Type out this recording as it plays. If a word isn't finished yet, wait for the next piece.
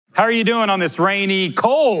How are you doing on this rainy,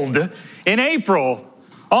 cold, in April,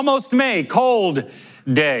 almost May, cold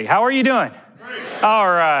day? How are you doing? All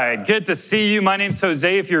right, good to see you. My name's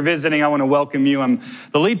Jose. If you're visiting, I want to welcome you. I'm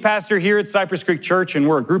the lead pastor here at Cypress Creek Church, and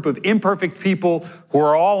we're a group of imperfect people who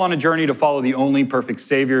are all on a journey to follow the only perfect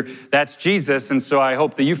Savior. That's Jesus, and so I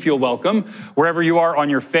hope that you feel welcome wherever you are on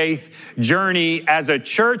your faith journey. As a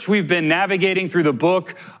church, we've been navigating through the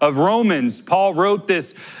book of Romans. Paul wrote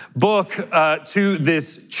this book to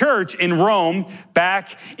this church in Rome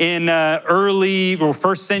back in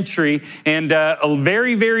first century, and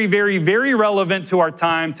very, very, very, very relevant to our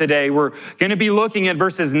time today. We're going to be looking at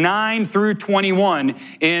verses 9 through 21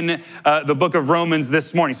 in the book of Romans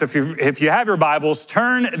this morning. So if you have your Bibles,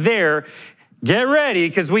 turn there. Get ready,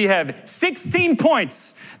 because we have 16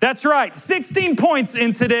 points. That's right, 16 points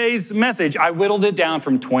in today's message. I whittled it down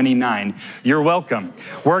from 29. You're welcome.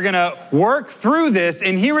 We're going to work through this,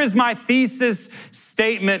 and here is my thesis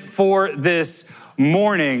statement for this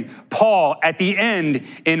morning. Paul, at the end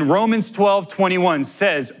in Romans 12:21,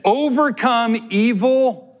 says, overcome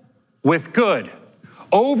evil with good.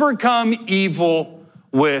 Overcome evil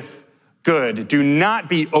with good. Do not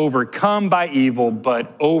be overcome by evil,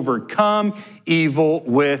 but overcome evil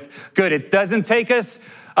with good. It doesn't take us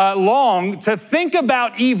long to think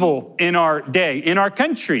about evil in our day, in our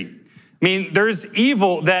country. I mean, there's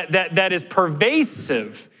evil that is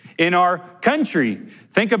pervasive in our country.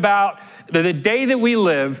 Think about the day that we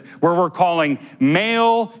live, where we're calling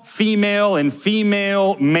male, female, and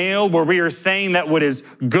female, male, where we are saying that what is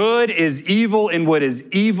good is evil and what is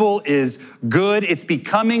evil is good. It's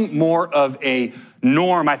becoming more of a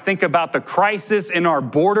norm. I think about the crisis in our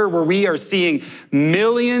border, where we are seeing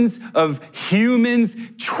millions of humans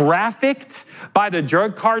trafficked by the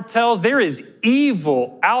drug cartels. There is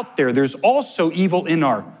evil out there. There's also evil in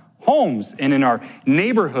our homes and in our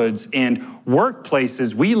neighborhoods and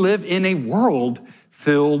workplaces. We live in a world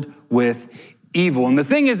filled with evil. And the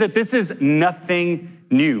thing is that this is nothing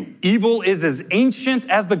new. Evil is as ancient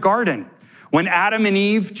as the garden. When Adam and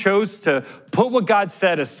Eve chose to put what God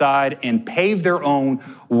said aside and pave their own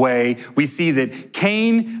way, we see that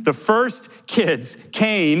Cain, the first kids,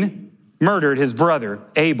 Cain murdered his brother,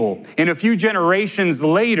 Abel. And a few generations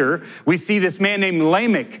later, we see this man named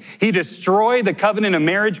Lamech. He destroyed the covenant of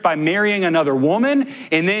marriage by marrying another woman.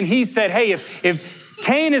 And then he said, hey, if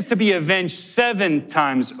Cain is to be avenged 7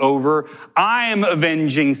 times over, I am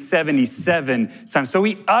avenging 77 times. So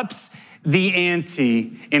he ups the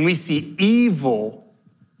ante, and we see evil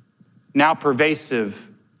now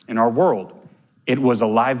pervasive in our world. It was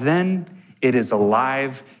alive then, it is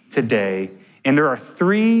alive today. And there are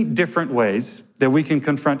 3 different ways that we can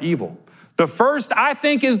confront evil. The first, I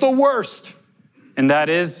think, is the worst, and that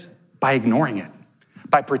is by ignoring it,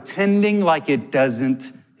 by pretending like it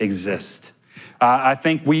doesn't exist. I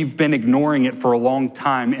think we've been ignoring it for a long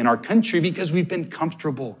time in our country because we've been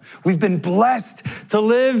comfortable. We've been blessed to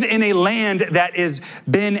live in a land that has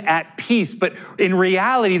been at peace. But in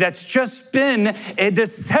reality, that's just been a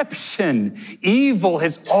deception. Evil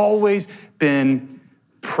has always been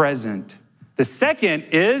present. The second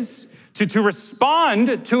is to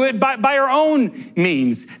respond to it by our own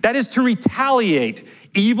means. That is to retaliate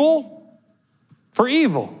evil for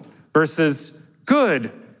evil versus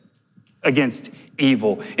good against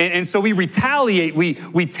evil. And so we retaliate, we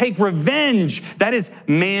take revenge. That is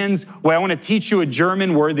man's way. I want to teach you a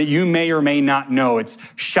German word that you may or may not know. It's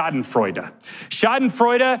Schadenfreude.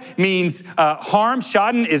 Schadenfreude means harm.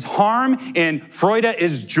 Schaden is harm, and Freude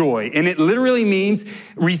is joy. And it literally means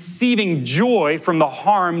receiving joy from the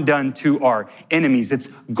harm done to our enemies. It's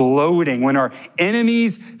gloating. When our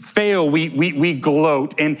enemies fail, we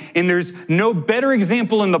gloat. And there's no better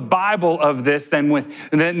example in the Bible of this than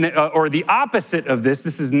the opposite of this.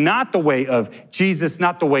 This is not the way of Jesus,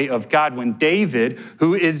 not the way of God. When David,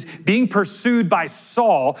 who is being pursued by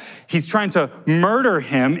Saul, he's trying to murder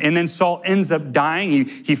him, and then Saul ends up dying.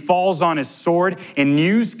 He falls on his sword, and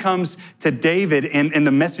news comes to David, and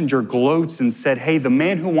the messenger gloats and said, hey, the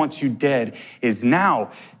man who wants you dead is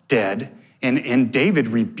now dead. And David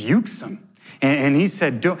rebukes him. And he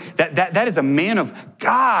said, that is a man of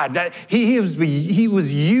God. That he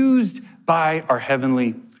was used by our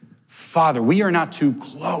heavenly Father. We are not to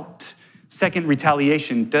gloat. Second,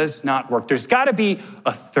 retaliation does not work. There's got to be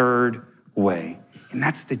a third way, and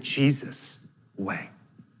that's the Jesus way.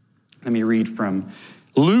 Let me read from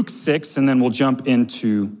Luke 6, and then we'll jump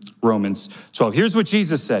into Romans 12. Here's what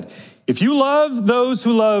Jesus said. If you love those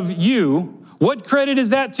who love you, What credit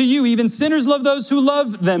is that to you? Even sinners love those who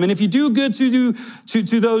love them. And if you do good to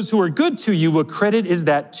those who are good to you, what credit is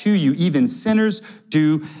that to you? Even sinners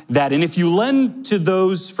do that. And if you lend to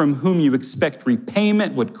those from whom you expect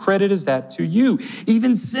repayment, what credit is that to you?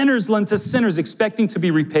 Even sinners lend to sinners, expecting to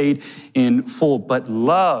be repaid in full. But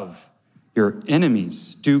love your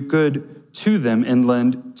enemies, do good to them and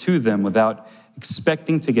lend to them without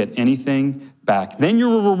expecting to get anything back. Then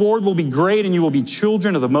your reward will be great and you will be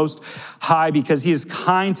children of the Most High, because he is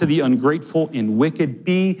kind to the ungrateful and wicked.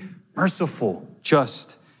 Be merciful,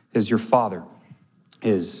 just as your Father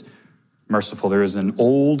is merciful. There is an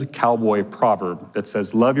old cowboy proverb that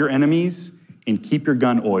says, love your enemies and keep your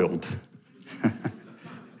gun oiled.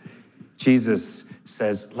 Jesus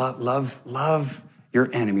says, love your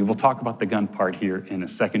enemy. We'll talk about the gun part here in a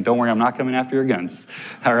second. Don't worry, I'm not coming after your guns,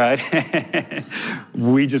 all right?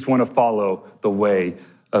 We just want to follow the way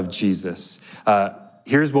of Jesus.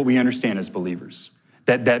 Here's what we understand as believers,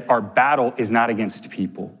 that our battle is not against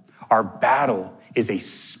people. Our battle is a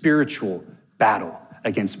spiritual battle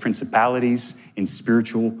against principalities and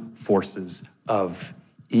spiritual forces of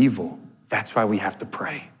evil. That's why we have to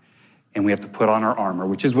pray. And we have to put on our armor,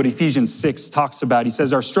 which is what Ephesians 6 talks about. He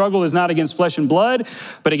says, our struggle is not against flesh and blood,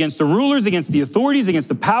 but against the rulers, against the authorities, against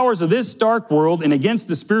the powers of this dark world, and against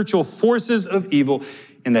the spiritual forces of evil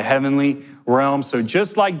in the heavenly realm. So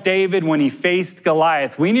just like David, when he faced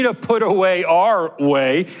Goliath, we need to put away our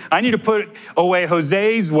way. I need to put away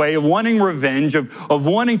Jose's way of wanting revenge, of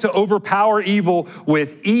wanting to overpower evil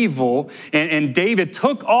with evil. And David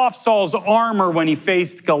took off Saul's armor when he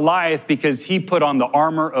faced Goliath, because he put on the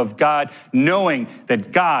armor of God, knowing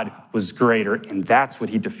that God was greater. And that's what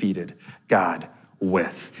he defeated God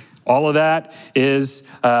with. All of that is,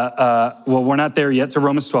 well, we're not there yet to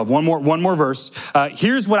Romans 12. One more verse.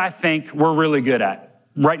 Here's what I think we're really good at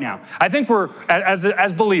right now. I think we're,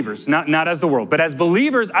 as believers, not as the world, but as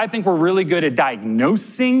believers, I think we're really good at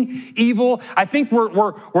diagnosing evil. I think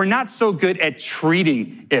we're not so good at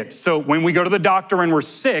treating it. So when we go to the doctor and we're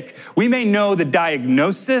sick, we may know the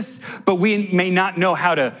diagnosis, but we may not know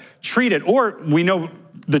how to treat it. Or we know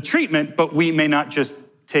the treatment, but we may not just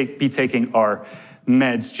be taking our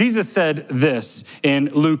meds. Jesus said this in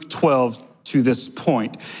Luke 12 to this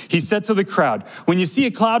point. He said to the crowd, when you see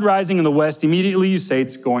a cloud rising in the west, immediately you say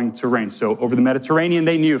it's going to rain. So over the Mediterranean,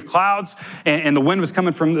 they knew if clouds and the wind was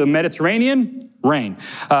coming from the Mediterranean, rain.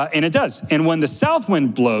 And it does. And when the south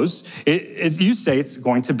wind blows, you say it's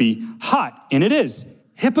going to be hot. And it is.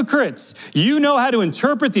 Hypocrites, you know how to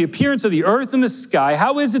interpret the appearance of the earth and the sky.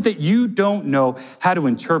 How is it that you don't know how to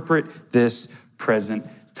interpret this present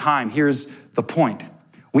time? Here's the point.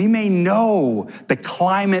 We may know the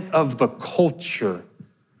climate of the culture,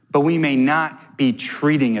 but we may not be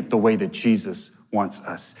treating it the way that Jesus wants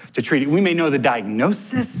us to treat it. We may know the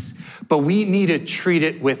diagnosis, but we need to treat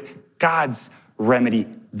it with God's remedy.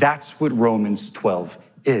 That's what Romans 12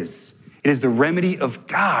 is. It is the remedy of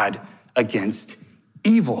God against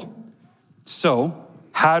evil. So,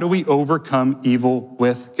 how do we overcome evil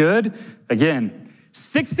with good? Again,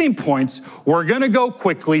 16 points. We're going to go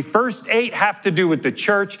quickly. First 8 have to do with the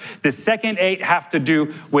church. The second 8 have to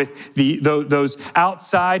do with those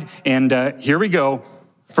outside. And here we go.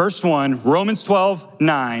 First one, Romans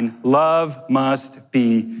 12:9. Love must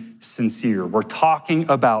be sincere. We're talking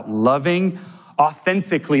about loving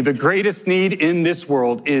authentically. The greatest need in this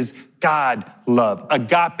world is God love,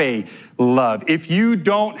 agape love. If you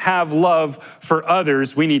don't have love for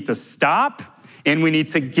others, we need to stop and we need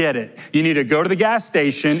to get it. You need to go to the gas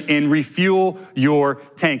station and refuel your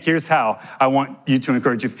tank. Here's how I want you to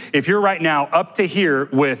encourage you. If you're right now up to here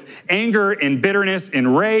with anger and bitterness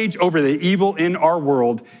and rage over the evil in our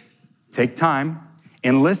world, take time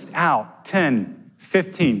and list out 10,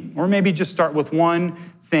 15, or maybe just start with one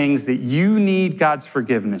things that you need God's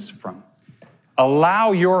forgiveness from.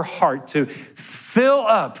 Allow your heart to fill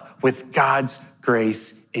up with God's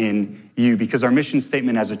grace in you, because our mission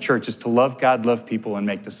statement as a church is to love God, love people, and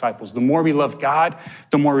make disciples. The more we love God,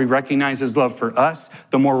 the more we recognize his love for us,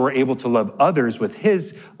 the more we're able to love others with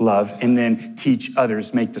his love and then teach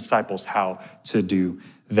others, make disciples how to do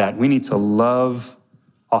that. We need to love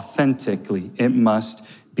authentically. It must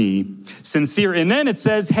be sincere. And then it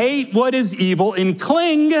says, hate what is evil and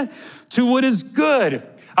cling to what is good.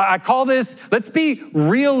 I call this, let's be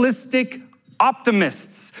realistic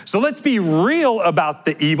optimists. So let's be real about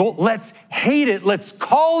the evil. Let's hate it. Let's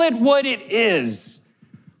call it what it is.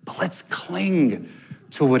 But let's cling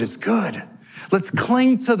to what is good. Let's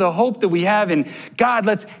cling to the hope that we have in God.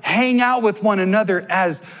 Let's hang out with one another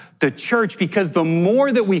as the church, because the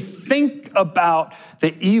more that we think about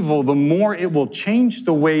the evil, the more it will change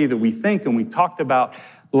the way that we think. And we talked about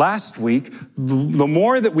last week, the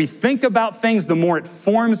more that we think about things, the more it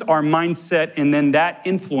forms our mindset, and then that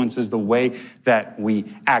influences the way that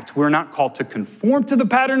we act. We're not called to conform to the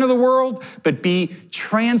pattern of the world, but be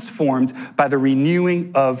transformed by the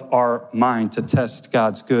renewing of our mind to test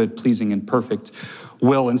God's good, pleasing, and perfect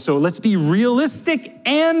will. And so let's be realistic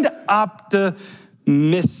and optimistic.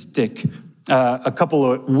 A couple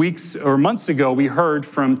of weeks or months ago, we heard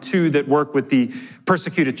from two that work with the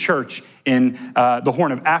persecuted church in the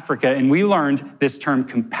Horn of Africa, and we learned this term,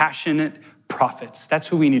 compassionate prophets. That's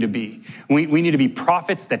who we need to be. We need to be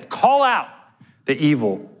prophets that call out the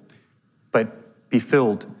evil, but be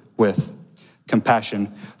filled with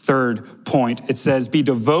compassion. Third point, it says, be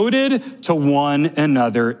devoted to one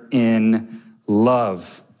another in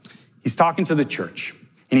love. He's talking to the church,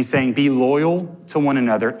 and he's saying, be loyal to one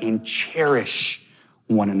another and cherish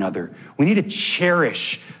one another. We need to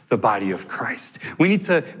cherish the body of Christ. We need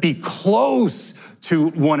to be close to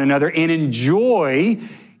one another and enjoy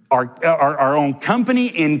our own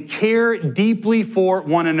company and care deeply for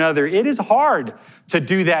one another. It is hard to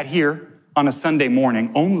do that here on a Sunday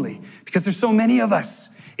morning only because there's so many of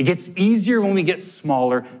us. It gets easier when we get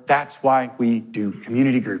smaller. That's why we do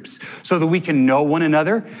community groups, so that we can know one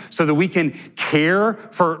another, so that we can care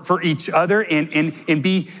for each other and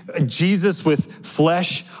be Jesus with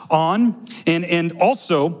flesh on, and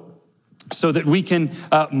also so that we can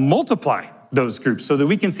multiply those groups, so that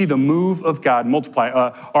we can see the move of God multiply.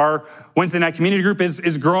 Our Wednesday night community group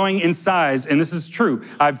is growing in size, and this is true.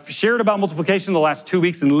 I've shared about multiplication the last 2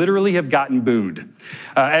 weeks and literally have gotten booed.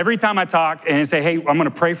 Every time I talk and say, hey, I'm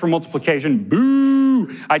gonna pray for multiplication, boo!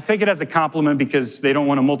 I take it as a compliment because they don't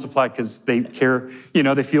wanna multiply because they care,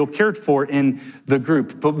 they feel cared for in the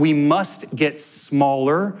group. But we must get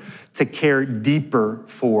smaller to care deeper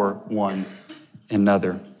for one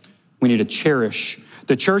another. We need to cherish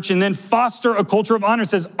the church and then foster a culture of honor. It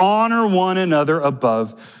says, honor one another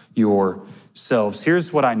above yourselves.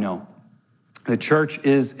 Here's what I know. The church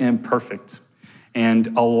is imperfect, and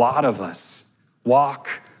a lot of us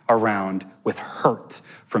walk around with hurt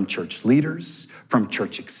from church leaders, from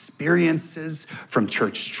church experiences, from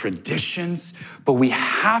church traditions, but we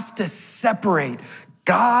have to separate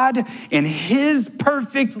God and his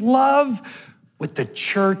perfect love with the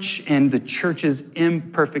church and the church's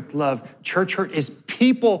imperfect love. Church hurt is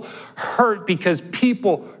people hurt because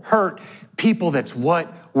people hurt people. That's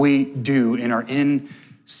what we do in our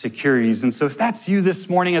insecurities. And so if that's you this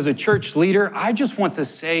morning as a church leader, I just want to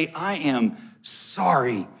say I am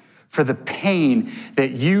sorry for the pain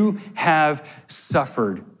that you have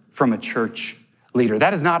suffered from a church leader.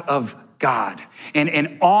 That is not of God.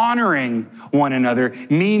 And honoring one another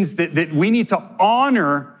means that we need to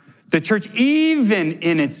honor the church, even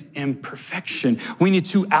in its imperfection. We need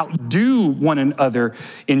to outdo one another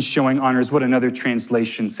in showing honor, is what another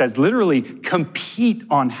translation says. Literally, compete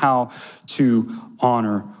on how to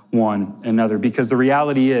honor one another. Because the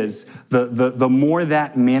reality is, the more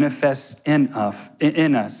that manifests in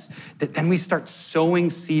us, that then we start sowing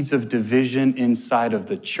seeds of division inside of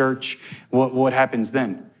the church. What happens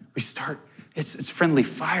then? It's friendly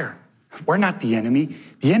fire. We're not the enemy.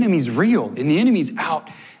 The enemy's real, and the enemy's out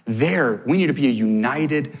there. We need to be a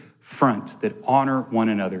united front that honor one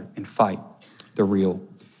another and fight the real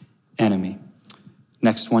enemy.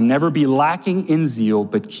 Next one, never be lacking in zeal,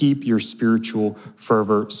 but keep your spiritual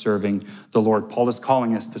fervor serving the Lord. Paul is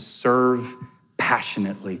calling us to serve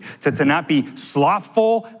passionately, to not be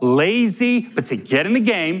slothful, lazy, but to get in the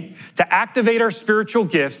game, to activate our spiritual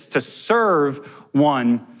gifts, to serve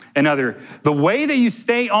one another. The way that you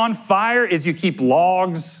stay on fire is you keep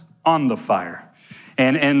logs on the fire.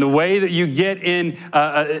 And the way that you get in,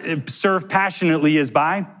 serve passionately is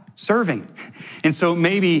by serving. And so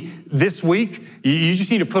maybe this week, you just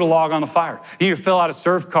need to put a log on the fire. You need to fill out a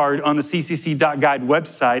serve card on the ccc.guide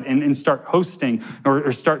website and start hosting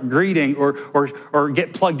or start greeting or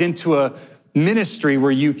get plugged into a ministry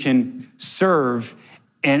where you can serve.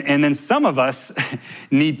 And then some of us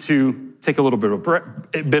need to take a little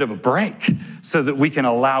bit of a break so that we can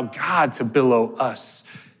allow God to billow us,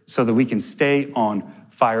 so that we can stay on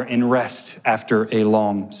fire and rest after a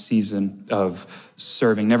long season of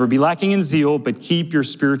serving. Never be lacking in zeal, but keep your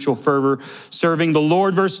spiritual fervor serving the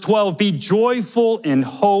Lord. Verse 12, be joyful in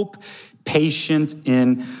hope, patient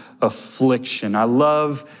in affliction. I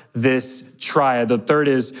love this triad. The third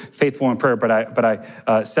is faithful in prayer, but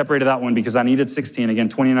I separated that one because I needed 16. Again,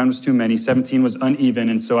 29 was too many, 17 was uneven,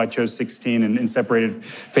 and so I chose 16 and separated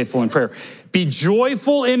faithful in prayer. Be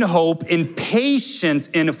joyful in hope and patient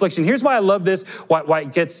in affliction. Here's why I love this, why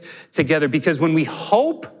it gets together, because when we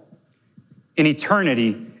hope in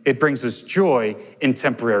eternity, it brings us joy in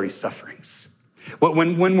temporary sufferings.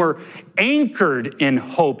 When we're anchored in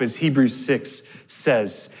hope, as Hebrews 6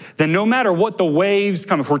 says, then no matter what the waves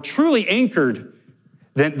come, if we're truly anchored,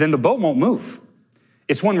 then the boat won't move.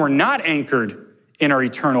 It's when we're not anchored in our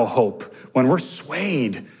eternal hope, when we're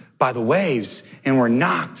swayed by the waves and we're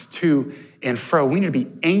knocked to and fro. We need to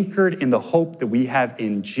be anchored in the hope that we have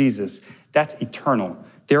in Jesus. That's eternal.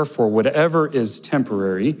 Therefore, whatever is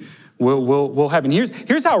temporary will happen.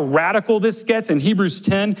 Here's how radical this gets. In Hebrews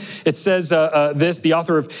 10, it says the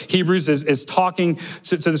author of Hebrews is talking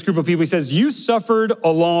to this group of people. He says, you suffered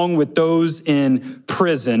along with those in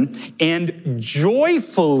prison and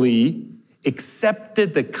joyfully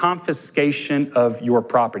accepted the confiscation of your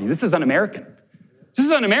property. This is un-American. This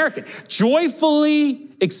is un-American. Joyfully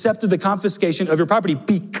accepted the confiscation of your property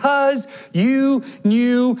because you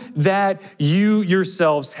knew that you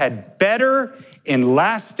yourselves had better and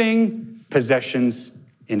lasting possessions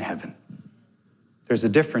in heaven. There's a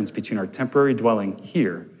difference between our temporary dwelling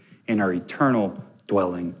here and our eternal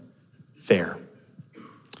dwelling there.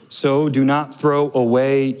 So do not throw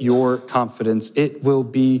away your confidence. It will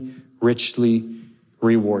be richly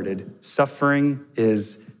rewarded. Suffering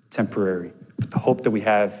is temporary. The hope that we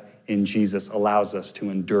have in Jesus allows us to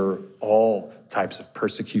endure all types of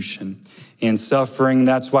persecution and suffering.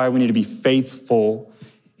 That's why we need to be faithful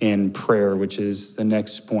in prayer, which is the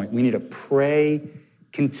next point. We need to pray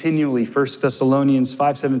continually. 1 Thessalonians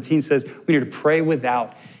 5:17 says we need to pray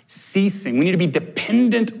without ceasing. We need to be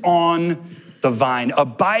dependent on the vine,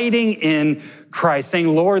 abiding in Christ,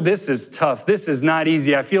 saying, Lord, this is tough. This is not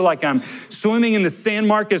easy. I feel like I'm swimming in the San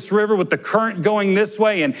Marcos River with the current going this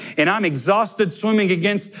way, and I'm exhausted swimming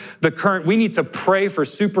against the current. We need to pray for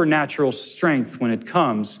supernatural strength when it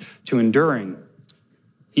comes to enduring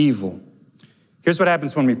evil. Here's what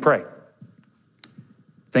happens when we pray.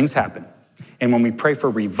 Things happen. And when we pray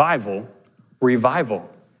for revival, revival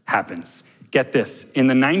happens. Get this, in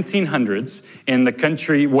the 1900s, in the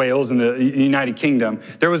country Wales, in the United Kingdom,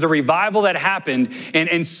 there was a revival that happened,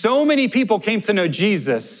 and so many people came to know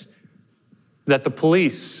Jesus that the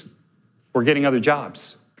police were getting other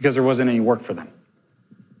jobs because there wasn't any work for them.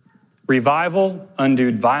 Revival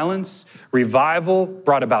undid violence. Revival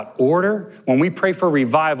brought about order. When we pray for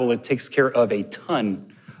revival, it takes care of a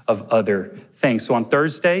ton of other things. So on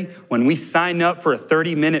Thursday, when we sign up for a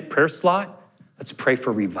 30-minute prayer slot, let's pray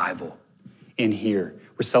for revival in here.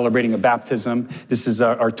 We're celebrating a baptism. This is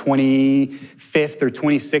our 25th or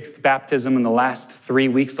 26th baptism in the last 3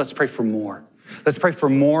 weeks. Let's pray for more. Let's pray for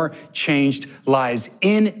more changed lives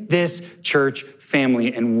in this church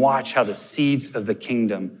family and watch how the seeds of the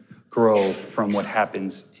kingdom grow from what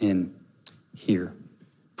happens in here.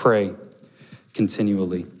 Pray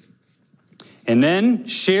continually. And then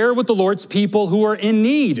share with the Lord's people who are in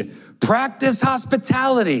need. Practice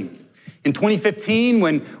hospitality. In 2015,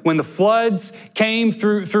 when the floods came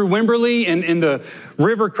through Wimberley and the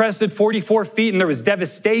river crested 44 feet and there was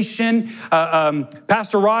devastation,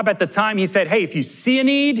 Pastor Rob at the time, he said, hey, if you see a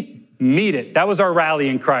need, meet it. That was our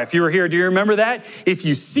rallying cry. If you were here, do you remember that? If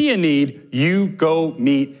you see a need, you go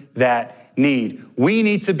meet that need. We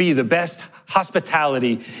need to be the best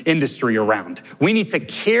hospitality industry around. We need to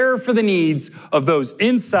care for the needs of those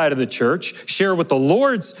inside of the church, share with the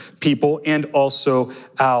Lord's people, and also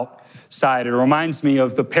outside. It reminds me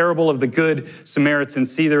of the parable of the Good Samaritan.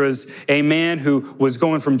 See, there was a man who was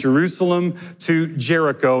going from Jerusalem to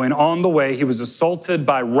Jericho, and on the way, he was assaulted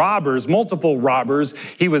by robbers, multiple robbers.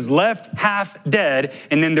 He was left half dead,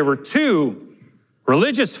 and then there were two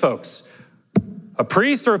religious folks, a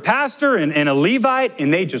priest or a pastor and a Levite,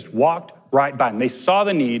 and they just walked right by him. They saw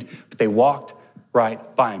the need, but they walked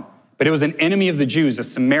right by him. But it was an enemy of the Jews, a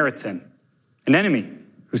Samaritan, an enemy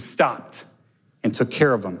who stopped and took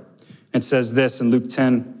care of him. It says this in Luke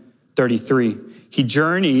 10:33. He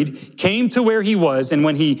journeyed, came to where he was, and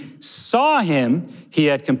when he saw him, he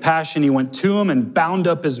had compassion. He went to him and bound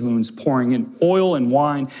up his wounds, pouring in oil and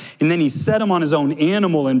wine. And then he set him on his own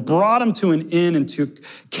animal and brought him to an inn and took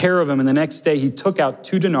care of him. And the next day he took out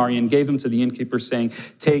 2 denarii and gave them to the innkeeper, saying,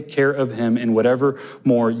 take care of him, and whatever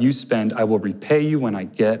more you spend, I will repay you when I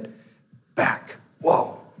get back.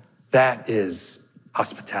 Whoa, that is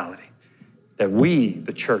hospitality that we,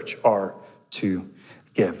 the church, are to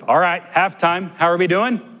give. All right, halftime. How are we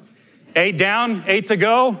doing? 8 down, 8 to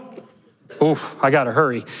go. Oof, I gotta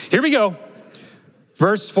hurry. Here we go.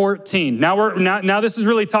 Verse 14. Now this is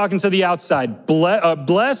really talking to the outside.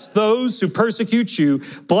 Bless those who persecute you.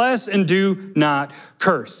 Bless and do not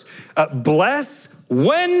curse. Bless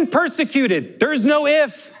when persecuted. There's no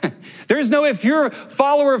if. There's no if. You're a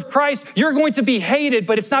follower of Christ, you're going to be hated,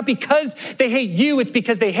 but it's not because they hate you, it's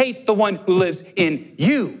because they hate the one who lives in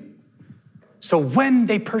you. So when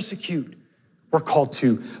they persecute, We're called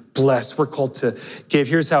to bless. We're called to give.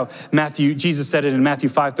 Here's how Jesus said it in Matthew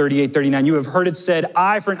 5:38-39. You have heard it said,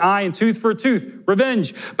 eye for an eye and tooth for a tooth,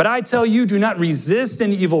 revenge. But I tell you, do not resist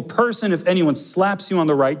an evil person. If anyone slaps you on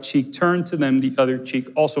the right cheek, turn to them the other cheek.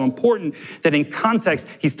 Also important that in context,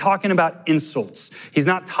 he's talking about insults. He's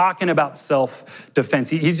not talking about self-defense.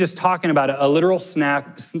 He's just talking about a literal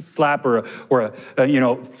slap or a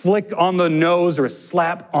flick on the nose or a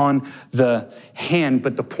slap on the hand.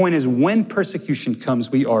 But the point is, when persecution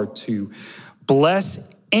comes, we are to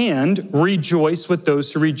bless and rejoice with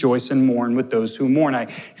those who rejoice and mourn with those who mourn. I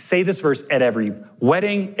say this verse at every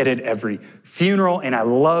wedding and at every funeral, and I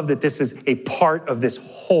love that this is a part of this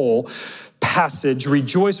whole passage.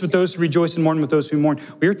 Rejoice with those who rejoice and mourn with those who mourn.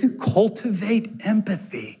 We are to cultivate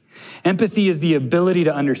empathy. Empathy is the ability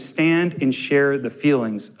to understand and share the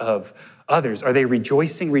feelings of others. Are they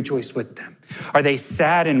rejoicing? Rejoice with them. Are they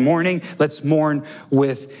sad and mourning? Let's mourn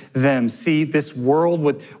with them. See, this world,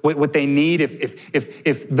 what they need,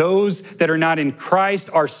 if those that are not in Christ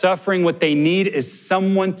are suffering, what they need is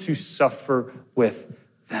someone to suffer with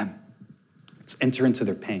them. Let's enter into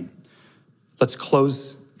their pain. Let's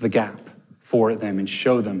close the gap for them and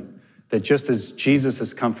show them that just as Jesus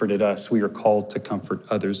has comforted us, we are called to comfort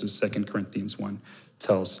others, as 2 Corinthians 1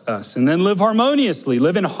 tells us. And then live harmoniously,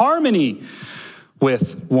 live in harmony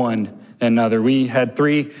with one another. We had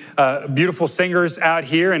three beautiful singers out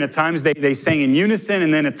here, and at times they sang in unison,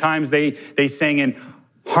 and then at times they sang in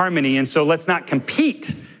harmony. And so let's not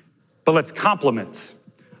compete, but let's complement.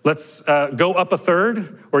 Let's go up a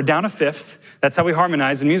third or down a fifth. That's how we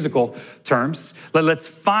harmonize in musical terms. Let's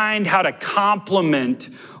find how to complement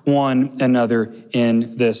one another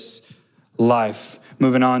in this life.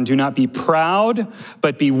 Moving on, do not be proud,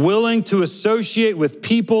 but be willing to associate with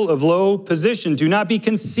people of low position. Do not be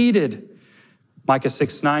conceited. Micah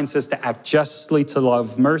 6:9 says to act justly, to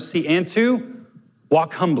love mercy, and to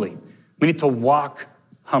walk humbly. We need to walk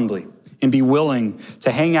humbly and be willing to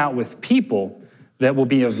hang out with people that will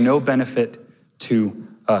be of no benefit to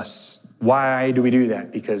us. Why do we do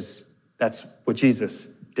that? Because that's what Jesus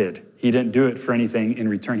did. He didn't do it for anything in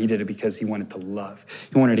return. He did it because he wanted to love.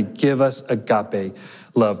 He wanted to give us agape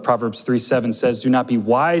love. Proverbs 3:7 says, do not be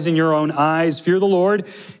wise in your own eyes. Fear the Lord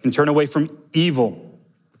and turn away from evil.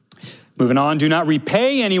 Moving on, do not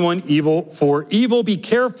repay anyone evil for evil. Be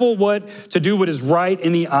careful to do what is right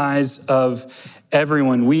in the eyes of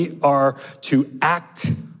everyone. We are to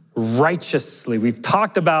act righteously. We've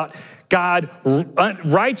talked about God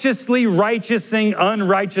righteously righteousing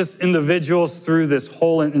unrighteous individuals through this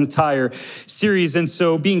whole entire series. And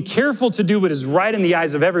so being careful to do what is right in the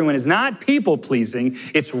eyes of everyone is not people-pleasing.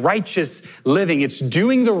 It's righteous living. It's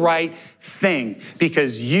doing the right thing,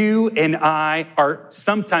 because you and I are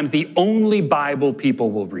sometimes the only Bible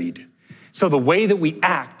people will read. So the way that we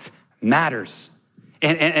act matters.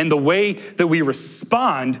 And the way that we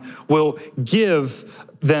respond will give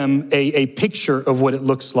them a picture of what it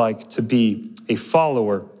looks like to be a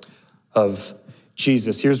follower of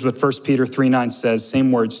Jesus. Here's what 1 Peter 3:9 says,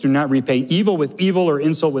 same words. Do not repay evil with evil or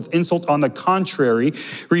insult with insult. On the contrary,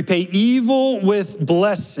 repay evil with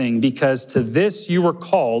blessing, because to this you were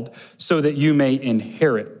called, so that you may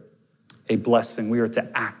inherit a blessing. We are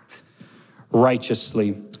to act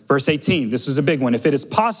righteously. Verse 18, this is a big one. If it is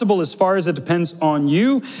possible, as far as it depends on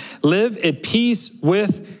you, live at peace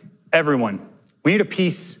with everyone. We need to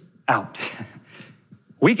peace out.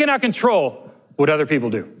 We cannot control what other people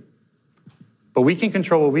do, but we can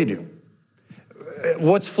control what we do.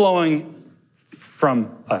 What's flowing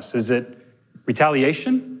from us? Is it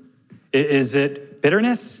retaliation? Is it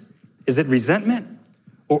bitterness? Is it resentment?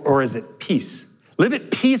 Or is it peace? Live at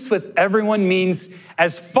peace with everyone means,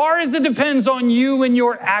 as far as it depends on you and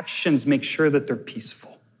your actions, make sure that they're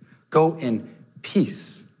peaceful. Go in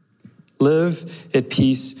peace. Live at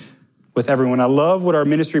peace with everyone. I love what our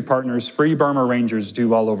ministry partners, Free Burma Rangers,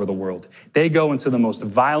 do all over the world. They go into the most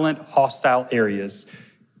violent, hostile areas.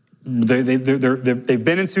 They've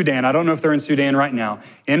been in Sudan. I don't know if they're in Sudan right now.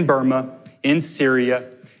 In Burma, in Syria,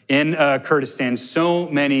 in Kurdistan, so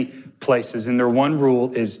many places. And their one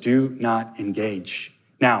rule is do not engage.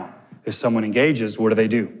 Now, if someone engages, what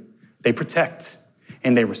do? They protect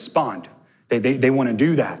and they respond. They want to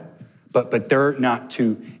do that, but they're not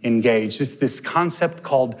to engage. It's this concept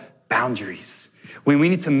called boundaries. We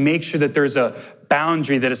need to make sure that there's a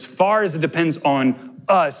boundary, that as far as it depends on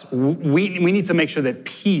us, we need to make sure that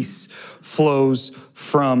peace flows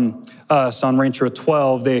from us. On Rancho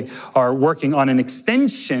 12, they are working on an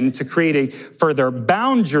extension to create a further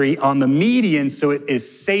boundary on the median so it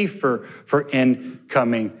is safer for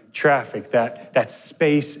incoming traffic. That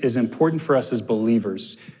space is important for us as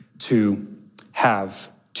believers to have.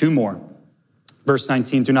 Two more. Verse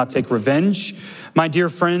 19, do not take revenge, my dear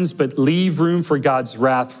friends, but leave room for God's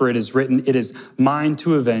wrath, for it is written, it is mine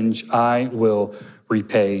to avenge, I will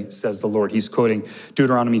repay, says the Lord. He's quoting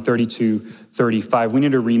Deuteronomy 32:35. We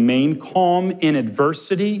need to remain calm in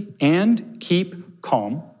adversity and keep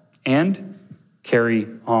calm and carry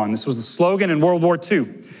on. This was the slogan in World War II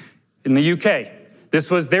in the UK. This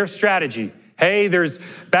was their strategy. Hey, there's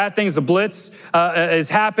bad things. The Blitz is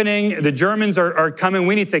happening. The Germans are coming.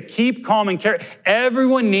 We need to keep calm and carry.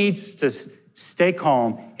 Everyone needs to stay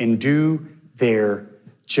calm and do their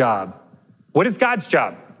job. What is God's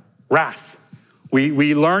job? Wrath.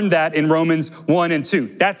 We learned that in Romans 1 and 2.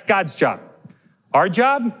 That's God's job. Our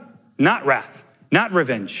job, not wrath, not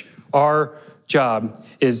revenge. Our job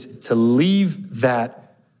is to leave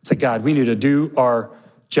that to God. We need to do our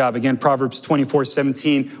job. Again, Proverbs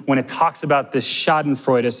 24:17, when it talks about this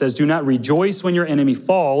schadenfreude, it says, do not rejoice when your enemy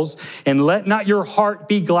falls, and let not your heart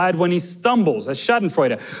be glad when he stumbles. That's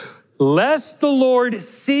schadenfreude. Lest the Lord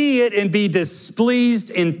see it and be displeased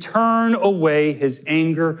and turn away his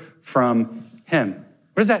anger from him.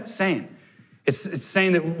 What is that saying? It's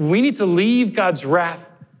saying that we need to leave God's wrath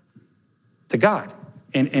to God,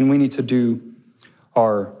 and we need to do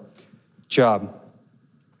our job.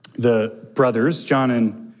 The brothers, John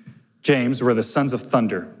and James, were the sons of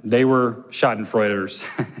thunder. They were schadenfreuders.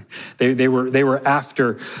 they were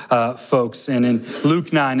after folks. And in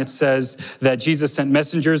Luke 9, it says that Jesus sent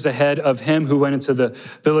messengers ahead of him who went into the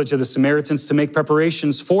village of the Samaritans to make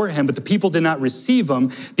preparations for him. But the people did not receive him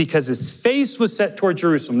because his face was set toward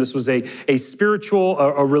Jerusalem. This was a spiritual,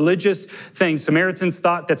 a religious thing. Samaritans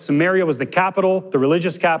thought that Samaria was the capital, the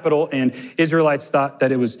religious capital, and Israelites thought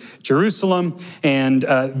that it was Jerusalem. And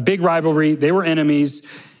big rivalry. They were enemies.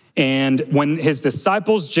 And when his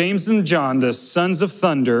disciples, James and John, the sons of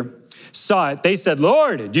thunder, saw it, they said,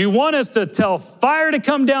 Lord, do you want us to tell fire to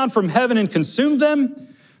come down from heaven and consume them?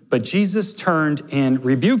 But Jesus turned and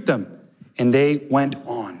rebuked them, and they went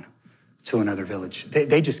on to another village.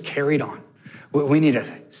 They just carried on. We need to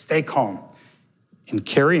stay calm and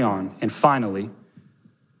carry on. And finally,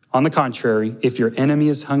 on the contrary, if your enemy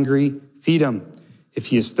is hungry, feed him. If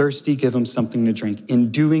he is thirsty, give him something to drink.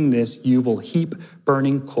 In doing this, you will heap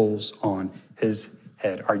burning coals on his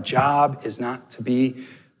head. Our job is not to be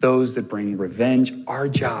those that bring revenge. Our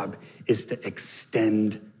job is to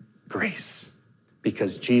extend grace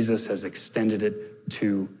because Jesus has extended it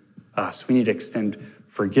to us. We need to extend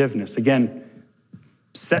forgiveness. Again,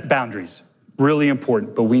 set boundaries, really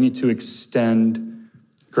important, but we need to extend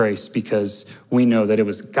grace because we know that it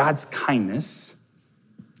was God's kindness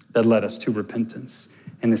that led us to repentance.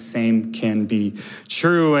 And the same can be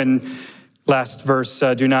true. And last verse,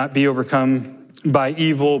 do not be overcome by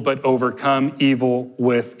evil, but overcome evil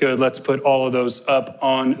with good. Let's put all of those up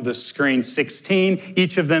on the screen. 16,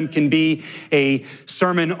 each of them can be a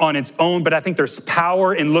sermon on its own, but I think there's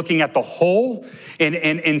power in looking at the whole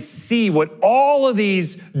and see what all of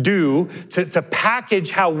these do to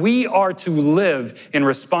package how we are to live in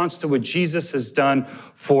response to what Jesus has done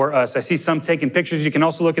for us. I see some taking pictures. You can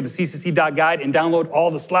also look at the ccc.guide and download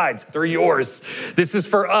all the slides. They're yours. This is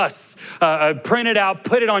for us. Print it out,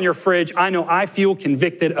 put it on your fridge. I know I feel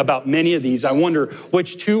convicted about many of these. I wonder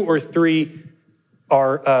which 2 or 3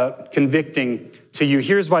 are convicting to you.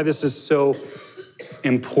 Here's why this is so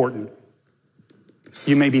important.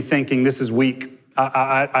 You may be thinking, this is weak.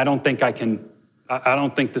 I don't think I can. I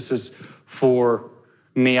don't think this is for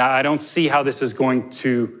me. I don't see how this is going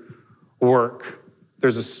to work.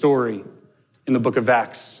 There's a story in the book of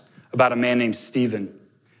Acts about a man named Stephen.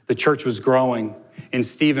 The church was growing, and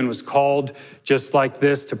Stephen was called just like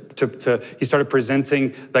this he started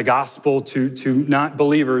presenting the gospel to not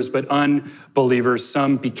believers, but unbelievers.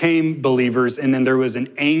 Some became believers, and then there was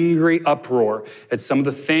an angry uproar at some of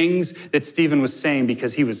the things that Stephen was saying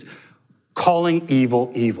because he was calling evil,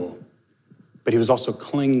 evil, but he was also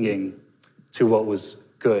clinging to what was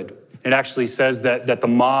good. It actually says that the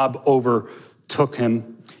mob overtook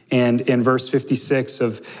him. And in verse 56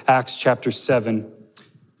 of Acts chapter 7,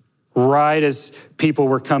 right as people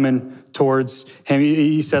were coming towards him,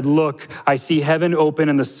 he said, look, I see heaven open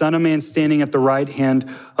and the Son of Man standing at the right hand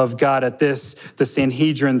of God. At this, the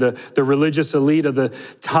Sanhedrin, the religious elite of the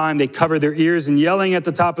time, they covered their ears and yelling at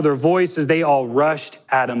the top of their voices, they all rushed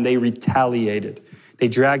at him. They retaliated. They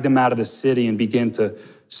dragged him out of the city and began to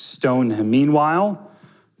stone him. Meanwhile,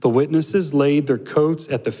 the witnesses laid their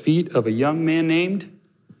coats at the feet of a young man named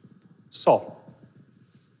Saul.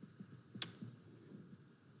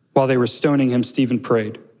 While they were stoning him, Stephen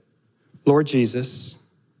prayed, Lord Jesus,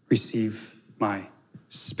 receive my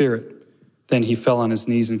spirit. Then he fell on his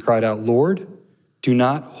knees and cried out, Lord, do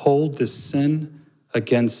not hold this sin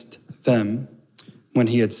against them. When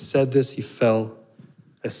he had said this, he fell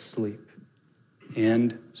asleep.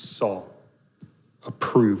 And Saul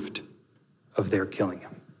approved of their killing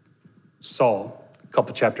him. Saul, a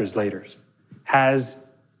couple chapters later, has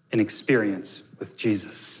an experience with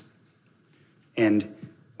Jesus. And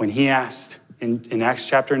when he asked in Acts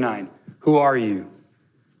chapter 9, "Who are you?"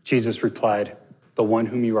 Jesus replied, "The one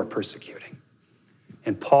whom you are persecuting."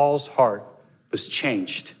 And Paul's heart was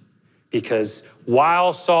changed because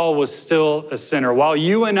while Saul was still a sinner, while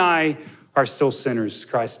you and I are still sinners,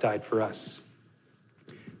 Christ died for us.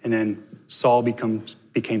 And then Saul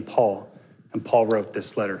became Paul, and Paul wrote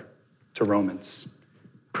this letter to Romans,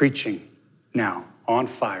 preaching now on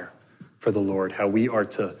fire for the Lord, how we are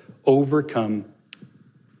to overcome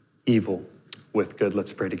evil with good.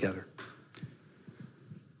 Let's pray together.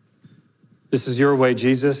 This is your way,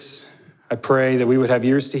 Jesus. I pray that we would have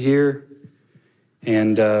ears to hear,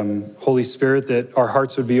 and Holy Spirit, that our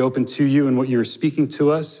hearts would be open to you and what you're speaking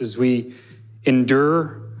to us as we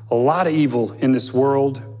endure a lot of evil in this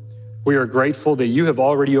world. We are grateful that you have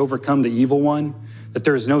already overcome the evil one, that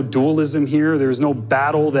there is no dualism here. There is no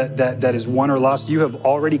battle that is won or lost. You have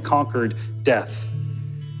already conquered death.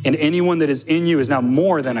 And anyone that is in you is now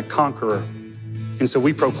more than a conqueror. And so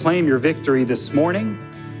we proclaim your victory this morning,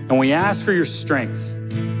 and we ask for your strength.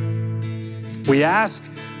 We ask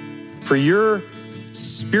for your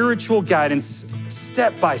spiritual guidance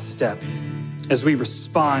step by step as we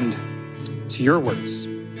respond to your words.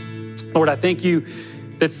 Lord, I thank you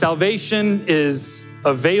that salvation is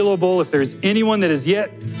available. If there's anyone that is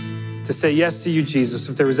yet to say yes to you, Jesus,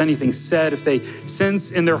 if there was anything said, if they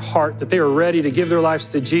sense in their heart that they are ready to give their lives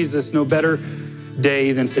to Jesus, no better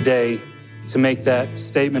day than today to make that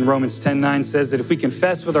statement. Romans 10:9 says that if we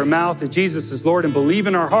confess with our mouth that Jesus is Lord and believe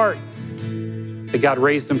in our heart that God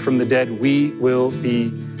raised him from the dead, we will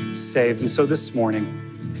be saved. And so this morning,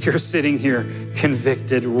 if you're sitting here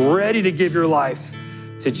convicted, ready to give your life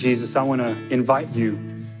to Jesus, I want to invite you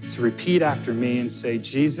to repeat after me and say,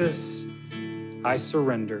 Jesus, I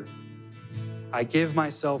surrender. I give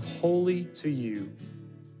myself wholly to you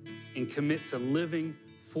and commit to living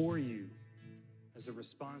for you as a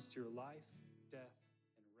response to your life